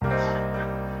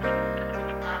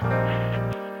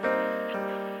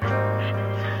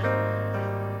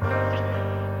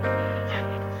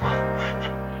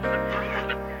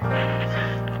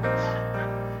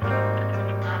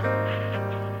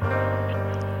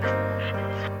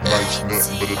Life's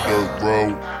nothing but a dirt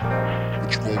road.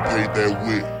 What you gon' pay that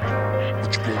with?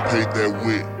 What you gon' pay that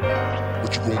with?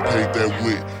 What you gon' pay that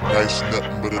with? Life's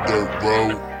nothing but a dirt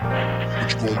road.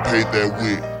 What you gon' pay that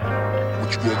with?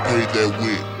 What you gon' pay that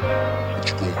with? What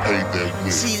you gon' pay that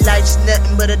with? See, life's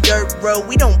nothing but a dirt road.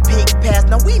 We don't pick paths,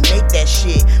 no, we make that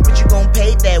shit. What you gon'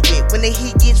 pay that with? When the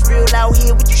heat gets real out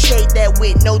here, what you shade that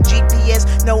with? No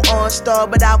GPS, no OnStar,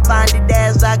 but I'll find it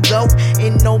as I go.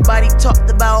 And nobody talked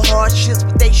about hardships,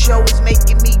 but they show is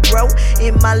making me grow.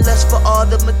 In my lust for all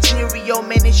the material,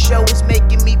 man, this show is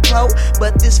making me po.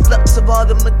 But this flux of all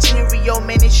the material,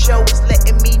 man, this show is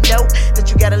letting me know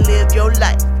that you gotta live your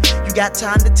life. You got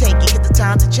time to take it, get the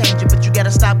time to change it, but you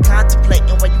gotta stop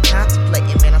contemplating when you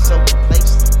contemplating. Man, I'm so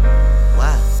complacent.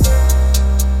 Wow.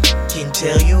 Can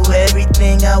tell you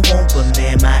everything I want, but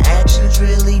man, my actions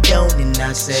really don't. And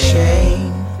I say,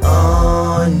 shame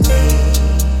on me.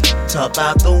 Talk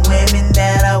about the women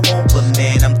that I want, but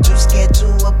man, I'm too scared to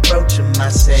approach them. I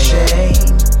say,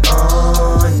 shame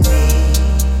on me.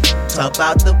 Talk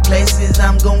about the places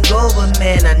I'm gon' go, but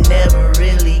man, I never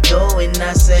really go. And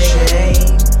I say,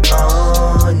 shame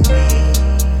on me.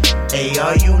 Hey,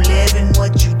 are you living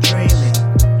what you dreaming?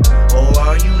 Or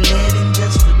are you living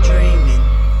just for dreaming?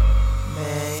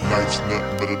 Man, life's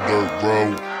nothing but a dirt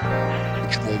road.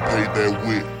 What you gon' pay that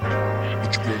with?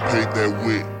 What you gon' pay that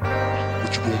with?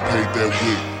 What you gon' pay that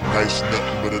with? Life's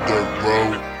nothing but a dirt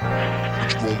road.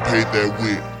 What you gon' pay that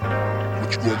with?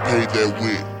 What you gon' pay that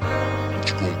with? What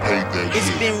you gon' pay that with?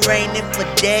 it's been raining for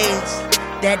days.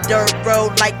 That dirt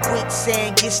road like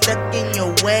quicksand get stuck in your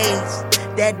ways.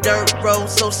 That dirt road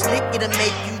so slick it'll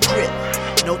make you drip.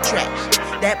 No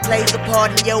traction. That plays a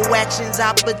part in your actions.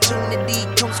 Opportunity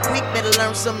comes quick, better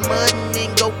learn some mud and then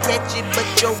go catch it. But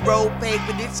your road paved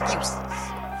with excuses.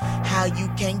 How you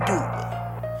can't do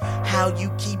it? How you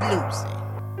keep losing?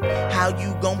 How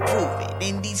you gon' prove it?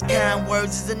 And these kind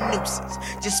words is a nuisance.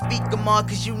 Just speak them all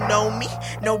cause you know me.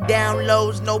 No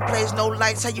downloads, no plays, no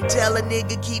likes. How you tell a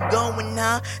nigga keep going,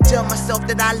 huh? Tell myself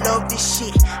that I love this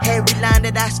shit. Every line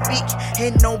that I speak.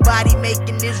 Ain't nobody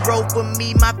making this road for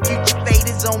me. My future fate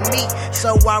is on me.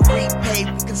 So I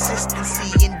repay with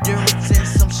consistency, endurance, and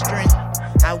some strength.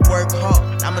 I work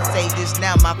hard. I'ma say this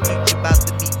now, my future about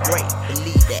to be great.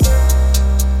 Believe that.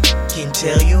 Can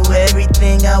tell you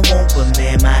everything I want, but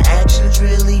man, my actions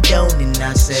really don't. And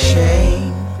I say,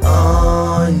 shame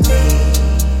on me.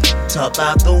 Talk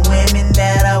about the women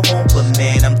that I want, but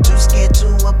man, I'm too scared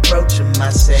to approach them. I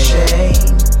say,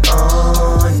 shame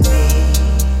on me.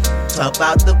 Talk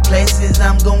about the places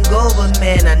I'm gon' go, but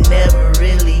man, I never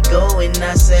really go. And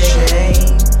I say,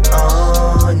 shame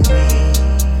on me.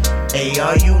 Hey,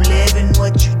 are you living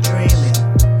what you dreaming?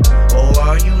 Or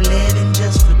are you living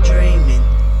just for dreaming?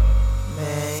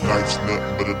 Life's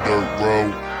nothing but a dirt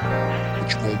road. What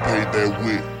you gon' pay that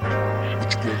with? What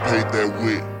you gon' pay that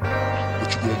with? What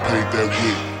you gon' pay that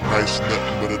with? Life's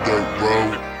nothing but a dirt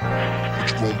road. What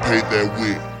you gon' pay that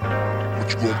with? What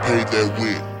you gon' pay that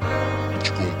with? What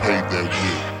you gon' pay that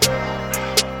with?